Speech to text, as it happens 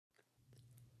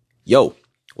Yo,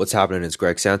 what's happening? It's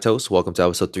Greg Santos. Welcome to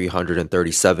episode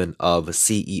 337 of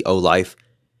CEO Life.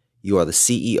 You are the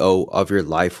CEO of your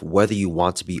life, whether you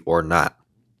want to be or not.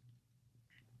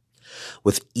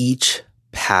 With each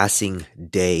passing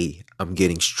day, I'm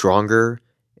getting stronger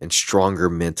and stronger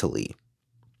mentally.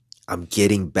 I'm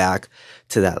getting back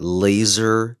to that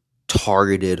laser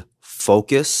targeted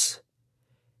focus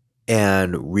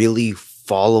and really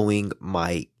following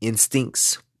my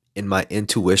instincts and my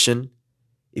intuition.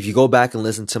 If you go back and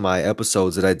listen to my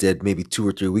episodes that I did maybe 2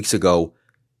 or 3 weeks ago,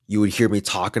 you would hear me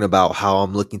talking about how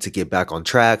I'm looking to get back on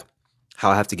track,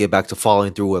 how I have to get back to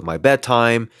following through with my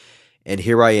bedtime. And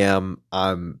here I am.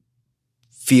 I'm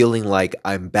feeling like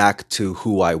I'm back to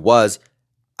who I was.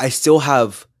 I still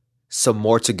have some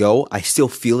more to go. I still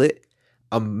feel it.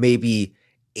 I'm maybe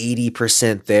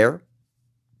 80% there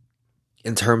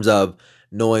in terms of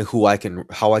knowing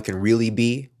how I can really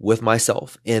be with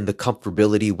myself and the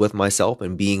comfortability with myself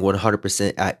and being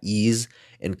 100% at ease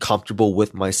and comfortable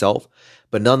with myself.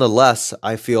 But nonetheless,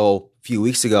 I feel a few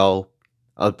weeks ago,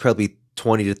 I was probably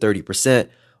 20 to 30%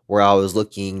 where I was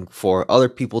looking for other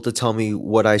people to tell me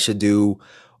what I should do,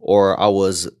 or I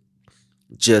was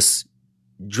just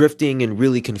drifting and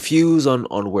really confused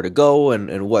on where to go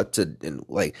and what to, and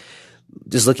like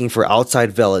just looking for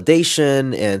outside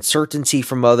validation and certainty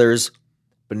from others.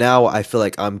 But now I feel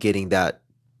like I'm getting that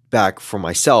back for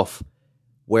myself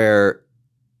where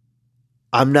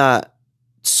I'm not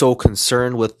so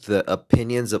concerned with the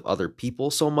opinions of other people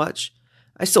so much.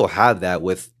 I still have that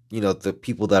with, the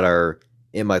people that are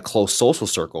in my close social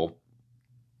circle,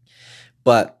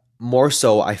 but more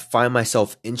so I find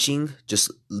myself inching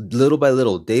just little by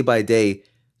little, day by day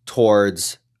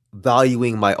towards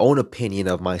valuing my own opinion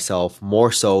of myself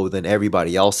more so than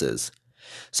everybody else's.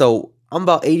 So I'm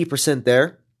about 80%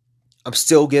 there. I'm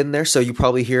still getting there. So you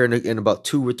probably hear in about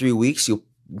 2 or 3 weeks, you'll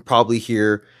probably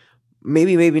hear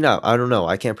maybe not. I don't know.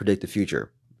 I can't predict the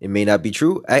future. It may not be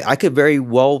true. I could very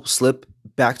well slip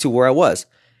back to where I was.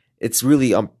 It's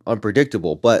really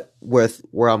unpredictable. But with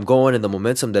where I'm going and the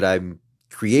momentum that I'm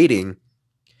creating,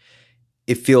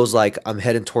 it feels like I'm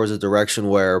heading towards a direction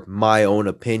where my own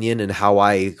opinion and how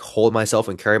I hold myself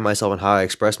and carry myself and how I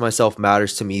express myself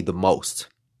matters to me the most.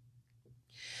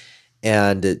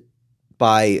 And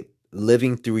by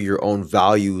living through your own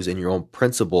values and your own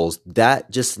principles, that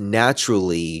just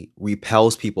naturally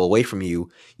repels people away from you.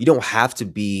 You don't have to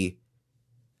be,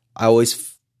 I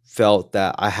always felt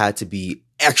that I had to be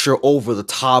extra over the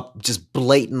top, just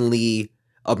blatantly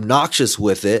obnoxious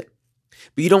with it.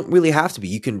 But you don't really have to be.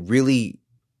 You can really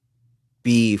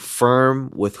be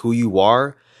firm with who you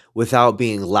are without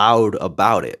being loud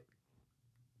about it.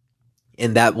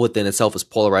 And that within itself is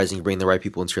polarizing. You bring the right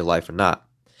people into your life or not.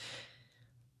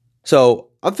 So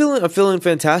I'm feeling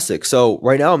fantastic. So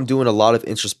right now I'm doing a lot of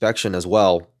introspection as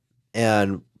well.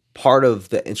 And part of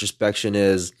the introspection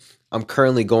is I'm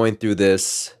currently going through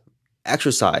this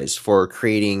exercise for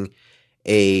creating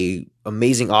a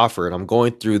amazing offer. And I'm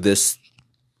going through this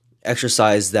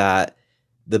exercise that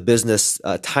the business,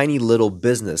 Tiny Little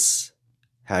Business,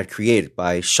 had created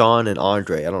by Sean and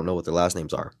Andre. I don't know what their last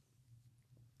names are.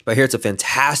 But here it's a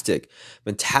fantastic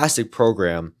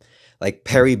program. Like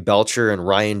Perry Belcher and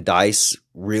Ryan Dice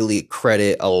really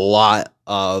credit a lot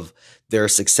of their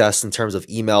success in terms of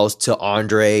emails to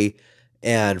Andre,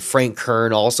 and Frank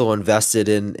Kern also invested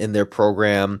in their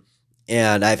program.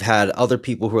 And I've had other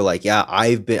people who are like, yeah,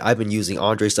 I've been using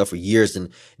Andre stuff for years, and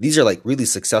these are like really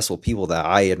successful people that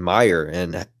I admire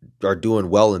and are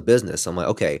doing well in business. I'm like,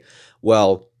 okay,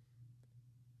 well,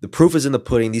 the proof is in the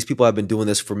pudding. These people have been doing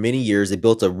this for many years. They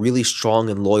built a really strong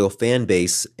and loyal fan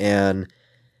base, and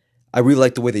I really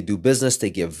like the way they do business. They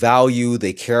give value.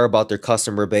 They care about their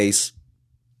customer base,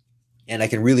 and I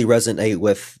can really resonate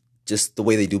with just the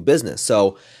way they do business.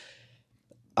 So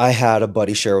I had a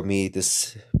buddy share with me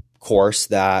this course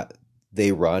that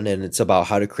they run, and it's about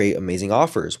how to create amazing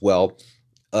offers. Well,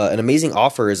 an amazing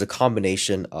offer is a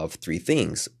combination of three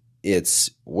things.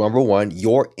 It's number one,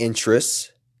 your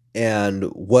interests and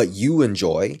what you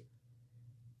enjoy.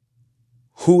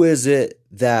 Who is it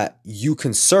that you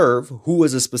can serve? Who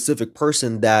is a specific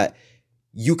person that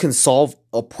you can solve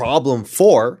a problem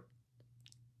for?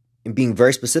 And being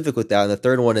very specific with that. And the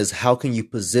third one is how can you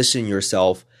position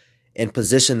yourself and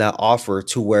position that offer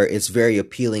to where it's very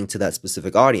appealing to that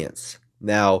specific audience.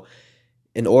 Now,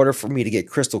 in order for me to get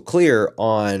crystal clear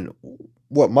on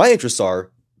what my interests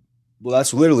are, well,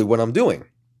 that's literally what I'm doing.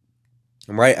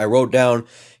 Right? I wrote down a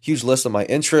huge list of my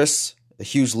interests, a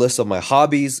huge list of my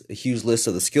hobbies, a huge list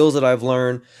of the skills that I've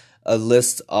learned, a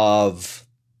list of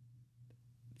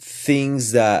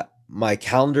things that my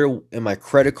calendar and my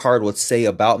credit card would say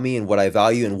about me and what I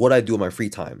value and what I do in my free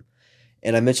time.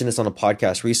 And I mentioned this on a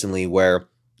podcast recently where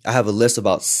I have a list of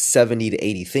about 70 to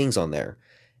 80 things on there.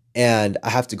 And I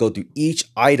have to go through each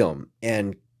item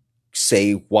and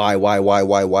say why. Well,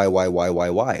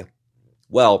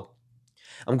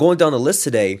 I'm going down the list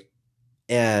today,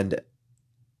 and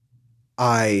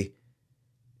I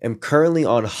am currently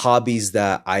on hobbies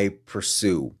that I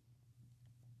pursue.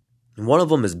 And one of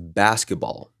them is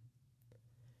basketball.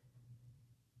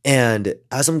 And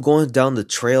as I'm going down the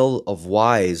trail of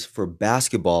whys for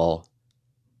basketball,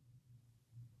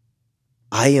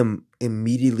 I am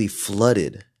immediately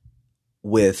flooded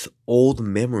with old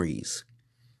memories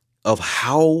of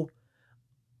how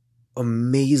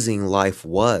amazing life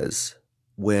was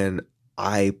when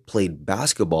I played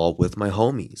basketball with my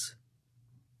homies,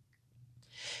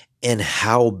 and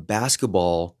how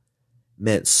basketball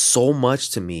meant so much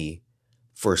to me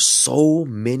for so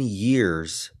many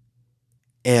years,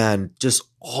 and just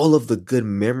all of the good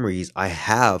memories I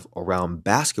have around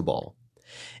basketball.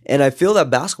 And I feel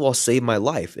that basketball saved my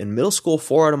life. In middle school,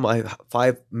 4 out of my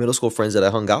 5 middle school friends that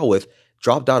I hung out with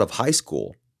dropped out of high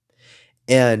school.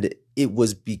 And it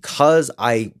was because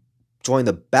I joined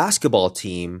the basketball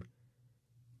team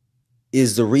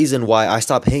is the reason why I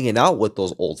stopped hanging out with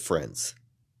those old friends.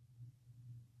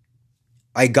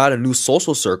 I got a new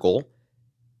social circle,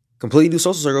 completely new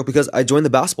social circle, because I joined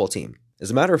the basketball team. As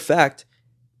a matter of fact,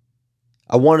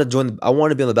 I wanted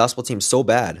to be on the basketball team so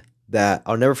bad that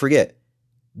I'll never forget.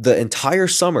 The entire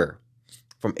summer,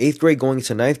 from 8th grade going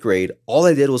into 9th grade, all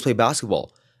I did was play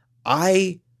basketball.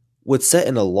 I would set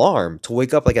an alarm to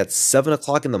wake up like at 7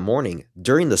 o'clock in the morning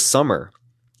during the summer,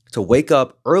 to wake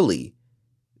up early.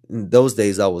 In those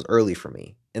days, that was early for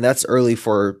me. And that's early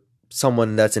for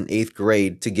someone that's in 8th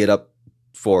grade to get up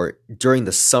for during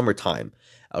the summertime.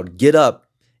 I would get up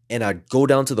and I'd go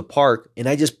down to the park and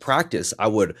I just practice. I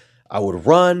would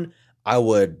run, I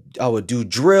would do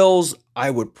drills, I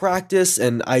would practice,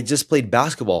 and I just played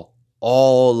basketball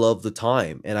all of the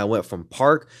time. And I went from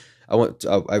park,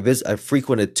 I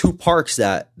frequented 2 parks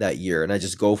that year, and I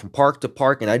just go from park to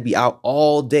park, and I'd be out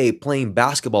all day playing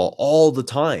basketball all the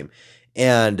time.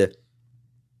 And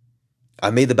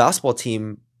I made the basketball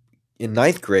team in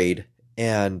 9th grade,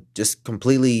 and just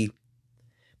completely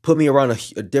put me around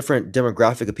a different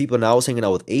demographic of people. And I was hanging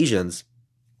out with Asians.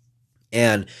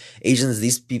 And Asians,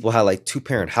 these people had like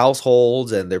 2-parent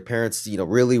households, and their parents,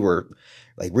 really were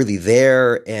like really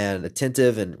there and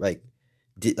attentive, and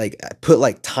put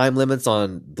like time limits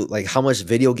on like how much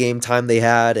video game time they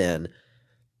had, and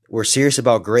were serious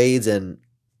about grades. And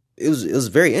it was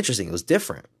very interesting. It was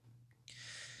different.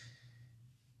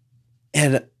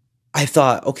 And I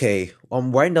thought, okay,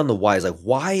 I'm writing down the whys. Like,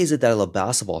 why is it that I love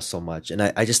basketball so much? And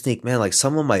I just think, man, like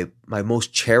some of my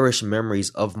most cherished memories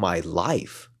of my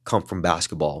life come from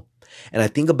basketball. And I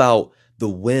think about the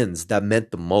wins that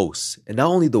meant the most. And not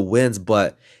only the wins,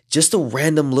 but just the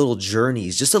random little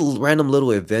journeys, just the random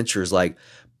little adventures, like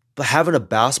having a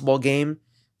basketball game,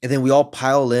 and then we all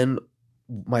pile in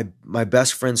my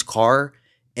best friend's car,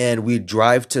 and we'd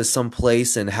drive to some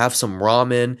place and have some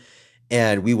ramen,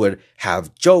 and we would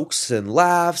have jokes and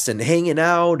laughs and hanging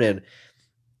out, and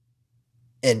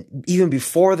even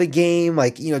before the game,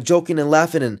 like, joking and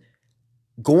laughing and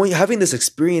having this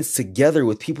experience together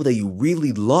with people that you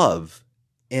really love,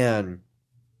 and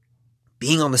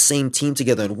being on the same team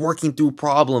together and working through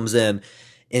problems, and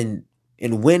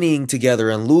winning together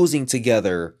and losing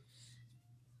together.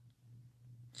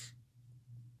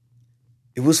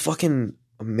 It was fucking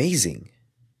amazing.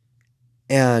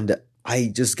 And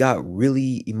I just got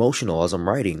really emotional as I'm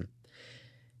writing.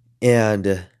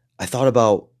 And I thought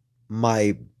about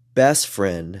my best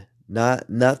friend,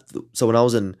 so when I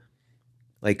was in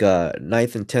like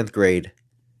 9th and 10th grade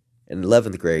and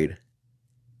 11th grade,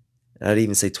 and I'd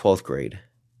even say 12th grade.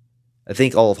 I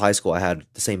think all of high school I had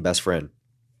the same best friend.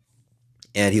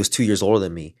 And he was 2 years older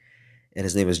than me. And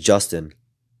his name is Justin.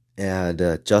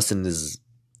 And Justin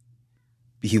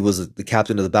he was the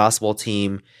captain of the basketball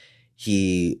team.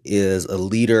 He is a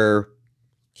leader.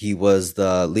 He was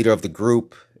the leader of the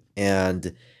group,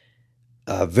 and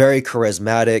very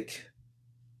charismatic,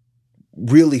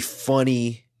 really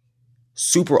funny,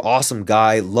 super awesome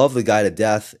guy. Love the guy to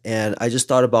death. And I just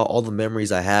thought about all the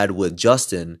memories I had with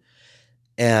Justin,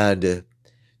 and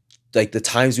like the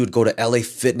times we would go to LA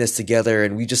Fitness together,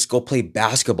 and we just go play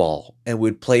basketball, and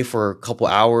we'd play for a couple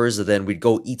hours, and then we'd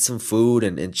go eat some food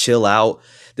and chill out.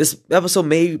 This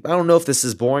episode I don't know if this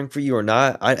is boring for you or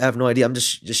not. I have no idea. I'm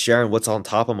just sharing what's on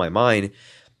top of my mind.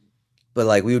 But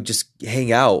like, we would just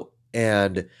hang out,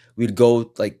 and we'd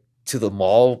go like to the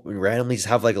mall and randomly just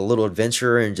have like a little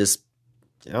adventure, and just,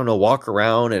 I don't know, walk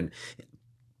around. And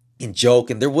and joke.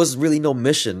 And there was really no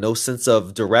mission, no sense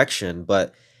of direction,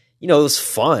 but it was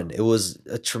fun. It was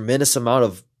a tremendous amount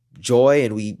of joy,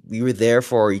 and we were there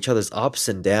for each other's ups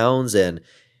and downs and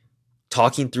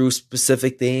talking through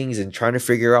specific things and trying to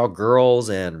figure out girls.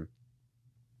 And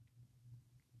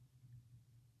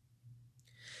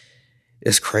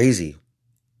it's crazy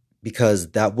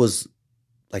because that was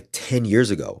like 10 years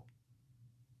ago,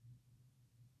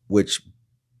 which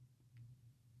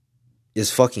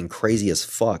is fucking crazy as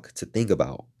fuck to think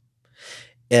about.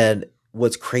 And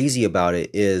what's crazy about it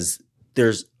is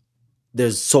there's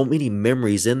so many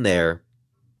memories in there,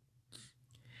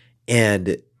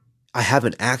 and I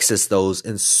haven't accessed those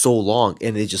in so long,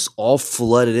 and it just all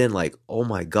flooded in like, oh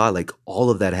my God, like all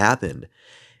of that happened.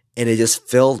 And it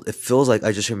feels like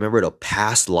I just remembered a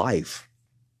past life.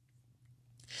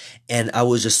 And I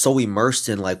was just so immersed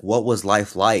in like, what was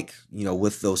life like,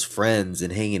 with those friends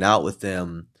and hanging out with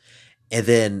them. And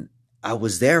then I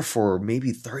was there for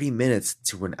maybe 30 minutes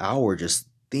to an hour, just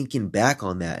thinking back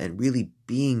on that and really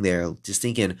being there, just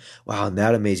thinking, wow,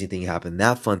 that amazing thing happened.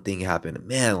 That fun thing happened.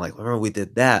 Man, like, remember we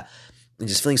did that. And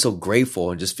just feeling so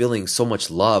grateful and just feeling so much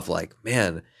love. Like,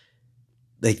 man,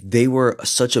 like they were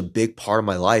such a big part of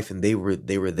my life, and they were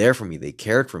there for me. They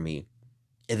cared for me.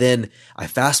 And then I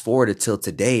fast forwarded till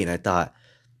today, and I thought,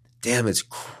 damn, it's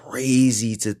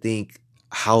crazy to think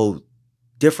how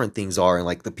different things are, and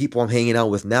like the people I'm hanging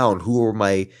out with now, and who are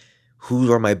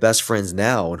my best friends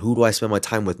now, and who do I spend my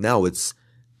time with now. It's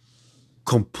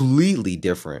completely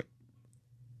different.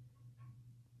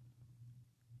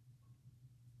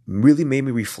 Really made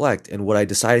me reflect. And what I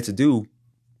decided to do,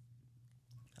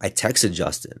 I texted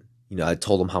Justin. I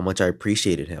told him how much I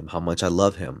appreciated him, how much I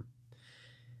love him.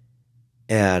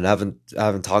 And I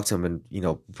haven't talked to him,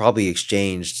 and probably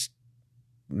exchanged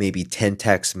maybe 10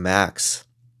 texts max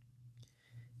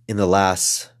in the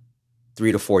last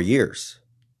 3 to 4 years.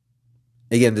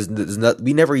 Again,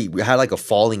 we never had like a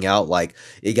falling out, like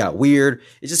it got weird.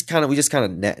 We just kind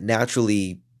of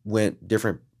naturally went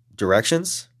different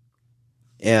directions.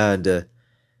 And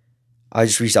I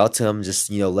just reached out to him, just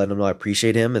letting him know I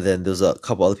appreciate him. And then there's a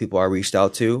couple other people I reached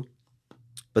out to.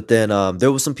 But then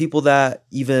there was some people that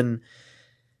even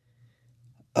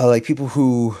like people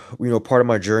who part of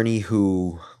my journey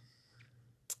who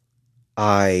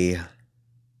I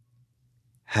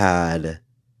had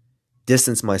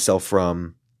distanced myself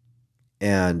from,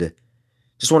 and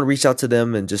just want to reach out to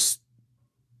them and just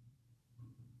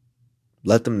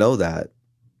let them know that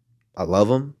I love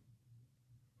them,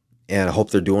 and I hope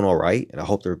they're doing all right, and I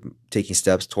hope they're taking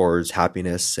steps towards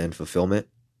happiness and fulfillment.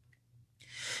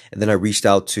 And then I reached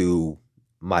out to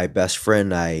my best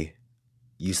friend I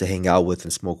used to hang out with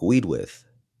and smoke weed with.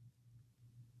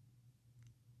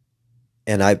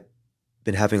 And I've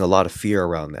been having a lot of fear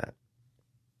around that.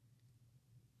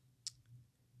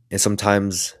 And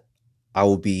sometimes I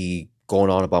will be going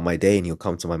on about my day, and he'll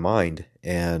come to my mind,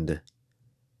 and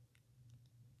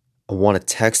I want to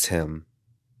text him,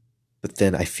 but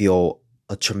then I feel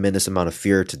a tremendous amount of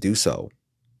fear to do so.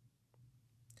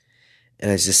 And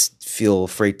I just feel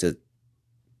afraid to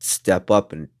step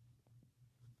up and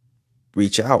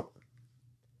reach out.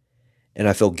 And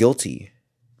I feel guilty.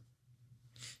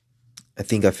 I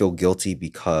think I feel guilty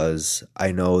because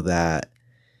I know that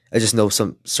I just know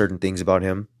some certain things about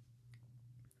him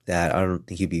that I don't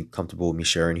think he'd be comfortable with me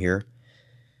sharing here.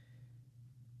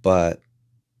 But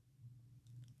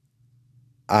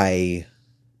I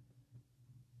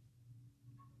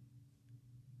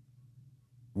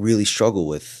really struggle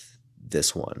with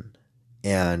this one.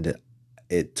 And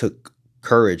it took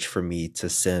courage for me to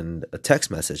send a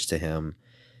text message to him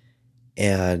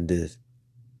and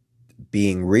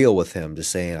being real with him,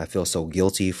 just saying, I feel so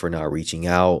guilty for not reaching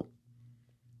out.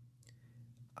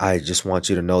 I just want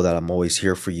you to know that I'm always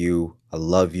here for you. I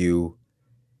love you.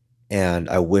 And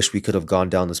I wish we could have gone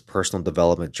down this personal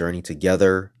development journey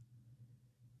together.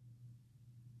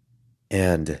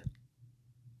 And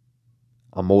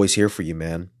I'm always here for you,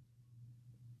 man.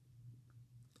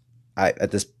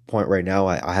 At this point right now,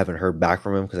 I haven't heard back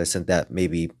from him because I sent that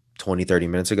maybe 20, 30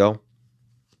 minutes ago.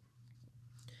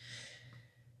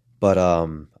 But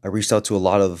I reached out to a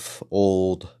lot of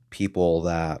old people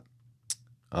that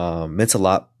meant a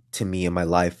lot to me in my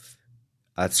life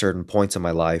at certain points in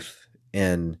my life.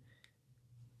 And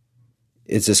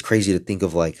it's just crazy to think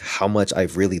of like how much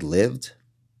I've really lived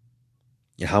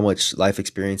and how much life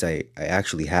experience I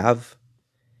actually have.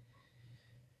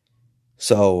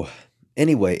 So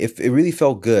anyway, if it really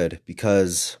felt good,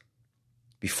 because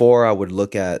before I would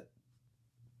look at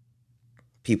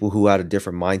people who had a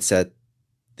different mindset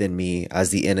than me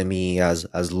as the enemy, as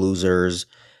losers,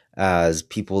 as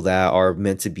people that are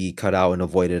meant to be cut out and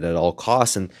avoided at all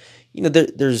costs. And,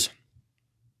 there's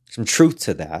some truth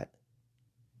to that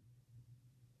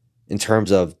in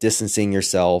terms of distancing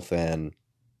yourself, and,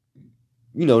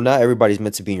 not everybody's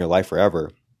meant to be in your life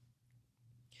forever.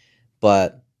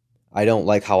 But I don't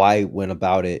like how I went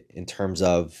about it in terms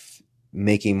of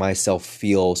making myself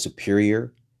feel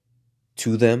superior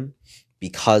to them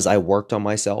because I worked on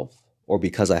myself or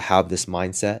because I have this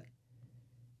mindset,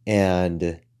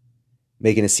 and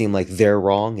making it seem like they're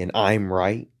wrong and I'm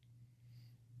right.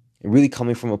 And really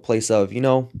coming from a place of,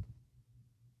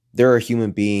 they're a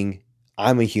human being.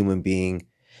 I'm a human being.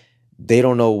 They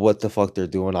don't know what the fuck they're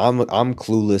doing. I'm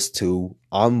clueless too.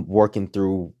 I'm working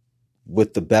through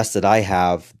with the best that I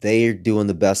have. They're doing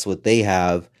the best what they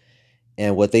have,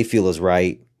 and what they feel is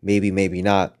right. Maybe, maybe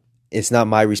not. It's not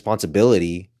my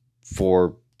responsibility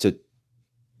for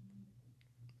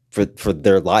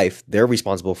their life. They're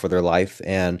responsible for their life,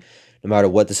 and no matter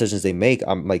what decisions they make,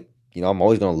 I'm like, I'm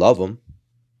always going to love them,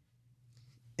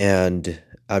 and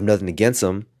I have nothing against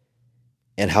them.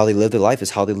 And how they live their life is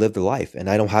how they live their life, and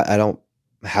I don't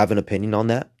have an opinion on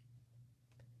that.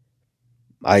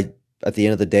 At the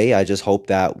end of the day, I just hope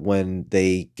that when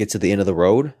they get to the end of the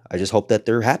road, I just hope that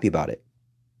they're happy about it.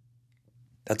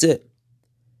 That's it.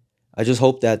 I just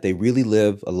hope that they really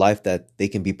live a life that they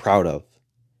can be proud of.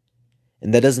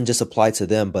 And that doesn't just apply to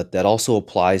them, but that also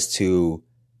applies to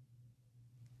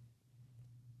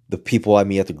the people I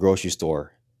meet at the grocery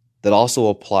store. That also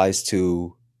applies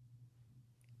to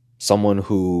someone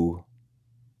who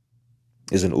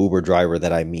is an Uber driver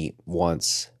that I meet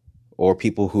once, or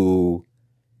people who,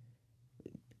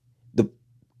 the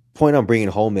point I'm bringing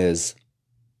home is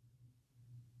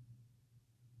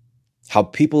how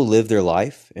people live their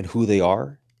life and who they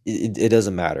are. It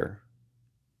doesn't matter.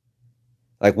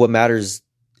 Like, what matters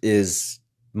is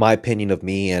my opinion of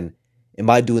me, and am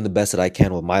I doing the best that I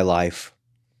can with my life?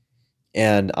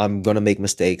 And I'm going to make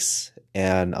mistakes,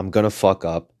 and I'm going to fuck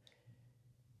up,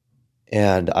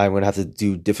 and I'm going to have to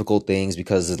do difficult things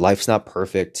because life's not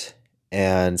perfect.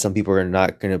 And some people are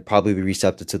not going to probably be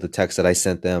receptive to the text that I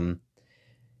sent them.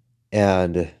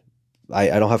 And I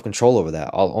don't have control over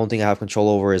that. The only thing I have control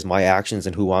over is my actions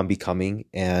and who I'm becoming.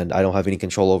 And I don't have any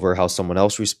control over how someone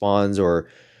else responds or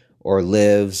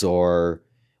lives or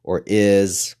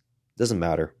is. It doesn't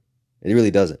matter. It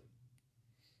really doesn't.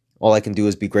 All I can do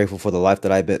is be grateful for the life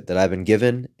that I've been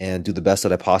given, and do the best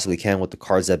that I possibly can with the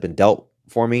cards that have been dealt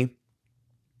for me,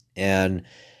 and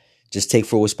just take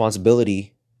full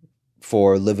responsibility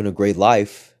for living a great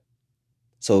life.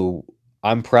 So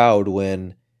I'm proud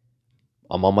when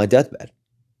I'm on my deathbed.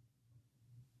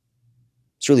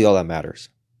 It's really all that matters.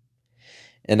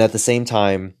 And at the same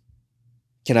time,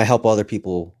 can I help other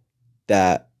people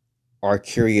that are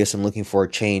curious and looking for a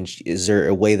change? Is there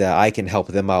a way that I can help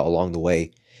them out along the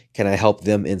way? Can I help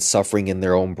them in suffering in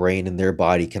their own brain and their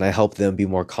body? Can I help them be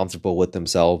more comfortable with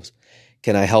themselves?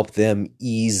 Can I help them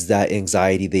ease that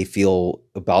anxiety they feel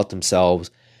about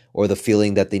themselves, or the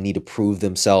feeling that they need to prove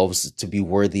themselves to be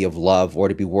worthy of love or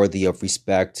to be worthy of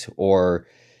respect, or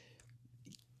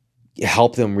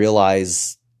help them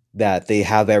realize that they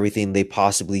have everything they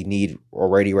possibly need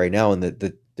already right now, and that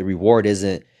the reward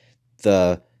isn't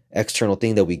the external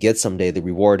thing that we get someday. The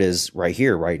reward is right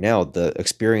here, right now, the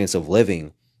experience of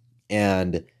living.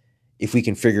 And if we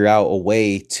can figure out a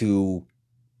way to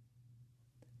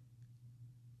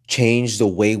change the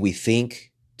way we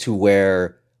think to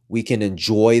where we can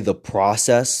enjoy the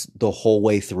process the whole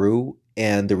way through,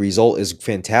 and the result is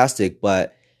fantastic,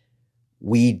 but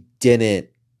we didn't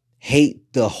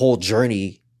hate the whole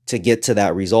journey to get to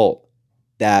that result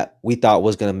that we thought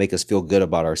was going to make us feel good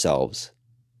about ourselves.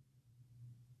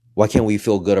 Why can't we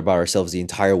feel good about ourselves the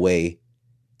entire way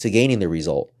to gaining the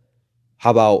result?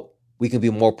 How about we can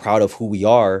be more proud of who we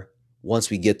are once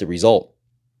we get the result?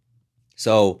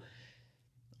 So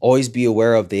always be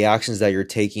aware of the actions that you're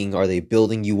taking. Are they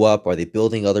building you up? Are they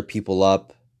building other people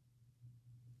up?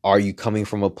 Are you coming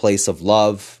from a place of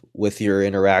love with your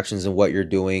interactions and what you're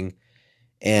doing?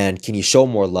 And can you show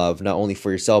more love, not only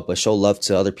for yourself, but show love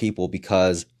to other people?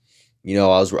 Because, I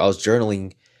was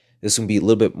journaling. This will be a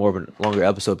little bit more of a longer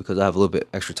episode because I have a little bit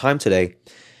extra time today.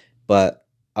 But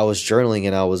I was journaling,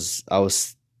 and I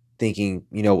was thinking,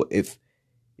 if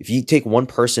you take one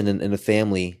person in a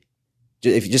family,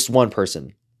 if just one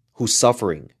person who's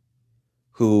suffering,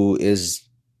 who is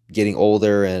getting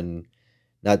older and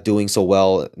not doing so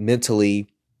well mentally,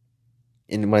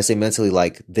 and when I say mentally,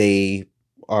 like they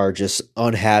are just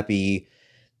unhappy,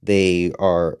 they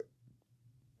are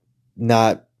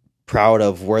not proud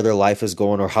of where their life is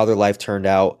going or how their life turned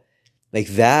out, like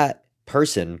that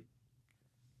person,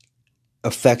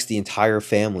 affects the entire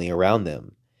family around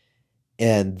them.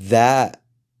 And that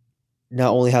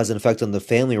not only has an effect on the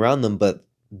family around them, but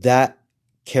that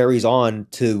carries on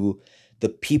to the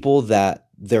people that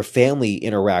their family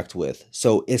interact with.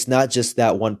 So it's not just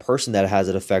that one person that has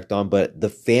an effect on, but the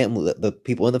family, the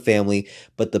people in the family,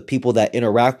 but the people that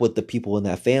interact with the people in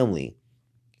that family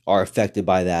are affected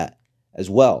by that as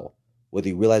well, whether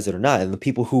you realize it or not. And the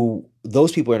people who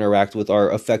those people interact with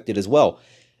are affected as well.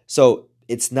 So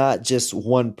it's not just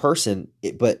one person,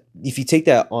 but if you take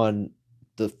that on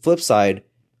the flip side,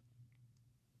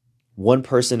 one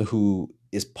person who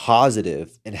is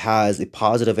positive and has a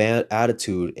positive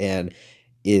attitude and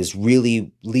is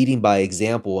really leading by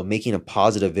example and making a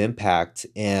positive impact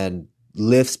and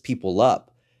lifts people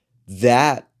up,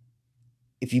 that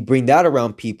if you bring that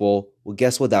around people, well,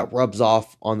 guess what? That rubs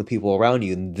off on the people around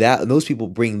you, and those people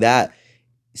bring that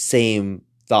same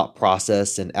thought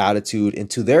process and attitude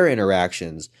into their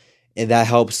interactions, and that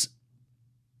helps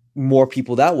more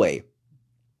people that way.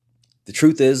 The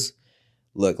truth is,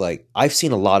 look, like, I've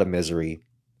seen a lot of misery,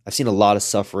 I've seen a lot of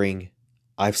suffering,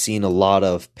 I've seen a lot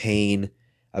of pain,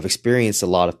 I've experienced a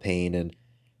lot of pain, and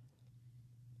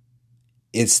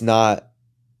it's not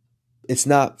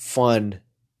fun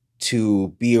to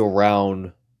be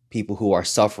around people who are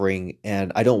suffering,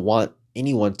 and I don't want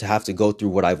anyone to have to go through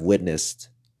what I've witnessed.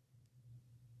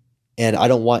 And I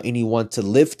don't want anyone to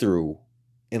live through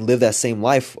and live that same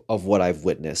life of what I've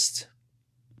witnessed.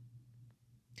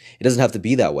 It doesn't have to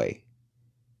be that way.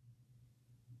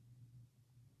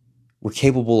 We're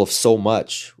capable of so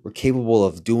much. We're capable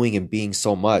of doing and being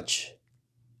so much.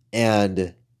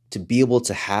 And to be able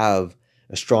to have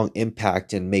a strong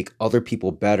impact and make other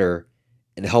people better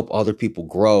and help other people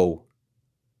grow,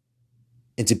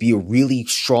 and to be a really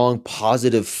strong,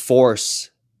 positive force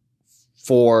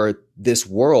for this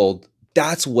world,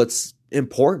 that's what's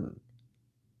important.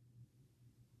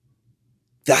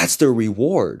 That's the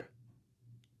reward.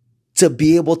 To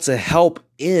be able to help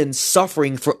in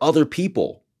suffering for other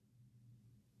people.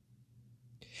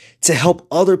 To help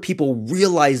other people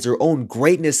realize their own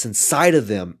greatness inside of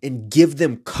them and give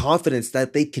them confidence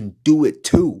that they can do it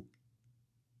too.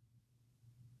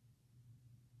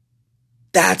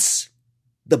 That's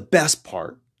the best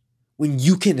part. When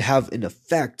you can have an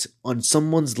effect on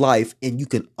someone's life and you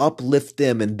can uplift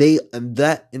them, and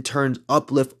that in turn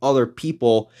uplift other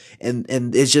people, and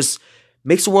it just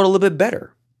makes the world a little bit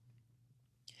better.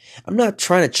 I'm not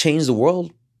trying to change the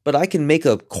world, but I can make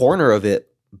a corner of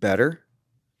it better.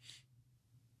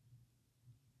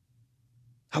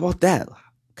 How about that?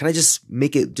 Can I just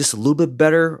make it just a little bit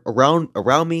better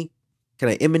around me? Can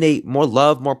I emanate more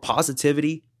love, more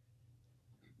positivity?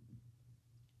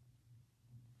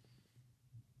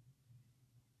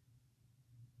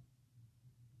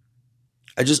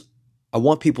 I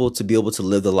want people to be able to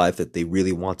live the life that they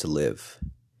really want to live.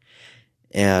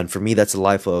 And for me, that's a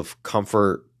life of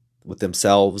comfort with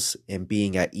themselves and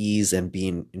being at ease and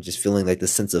just feeling like the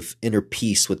sense of inner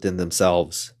peace within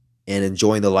themselves and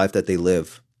enjoying the life that they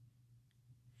live.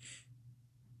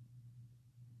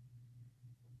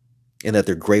 And that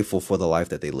they're grateful for the life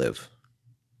that they live.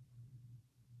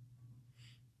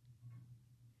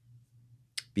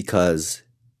 Because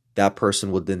that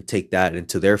person would then take that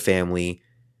into their family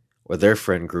or their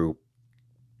friend group,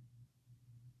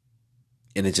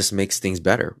 and it just makes things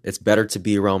better. It's better to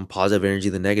be around positive energy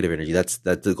than negative energy.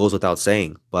 That goes without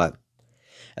saying. But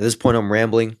at this point, I'm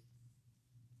rambling.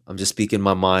 I'm just speaking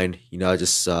my mind. I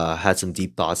just had some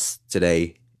deep thoughts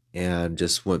today and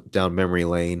just went down memory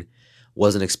lane.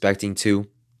 Wasn't expecting to,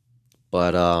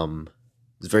 but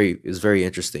it was very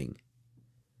interesting.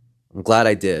 I'm glad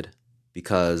I did,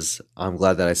 because I'm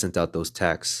glad that I sent out those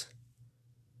texts,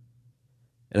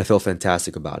 and I feel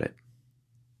fantastic about it.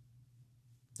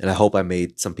 And I hope I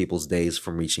made some people's days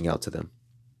from reaching out to them.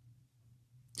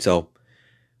 So,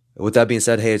 with that being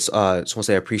said, hey, I just want to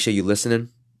say I appreciate you listening.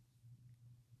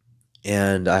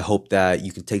 And I hope that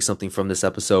you can take something from this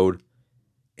episode.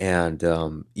 And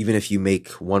even if you make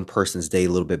one person's day a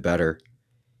little bit better,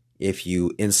 if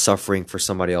you end suffering for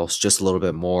somebody else just a little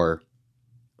bit more,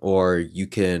 or you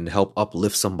can help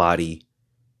uplift somebody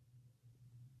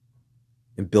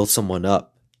and build someone up,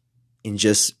 and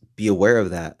just be aware of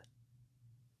that.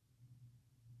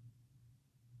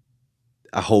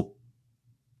 I hope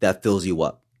that fills you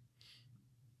up.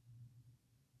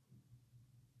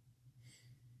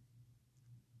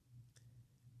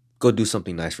 Go do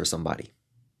something nice for somebody,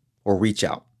 or reach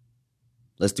out.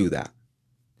 Let's do that.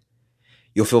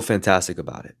 You'll feel fantastic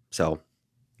about it. So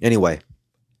anyway,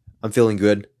 I'm feeling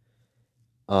good.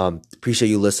 Appreciate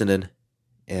you listening,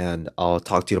 and I'll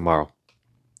talk to you tomorrow.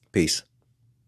 Peace.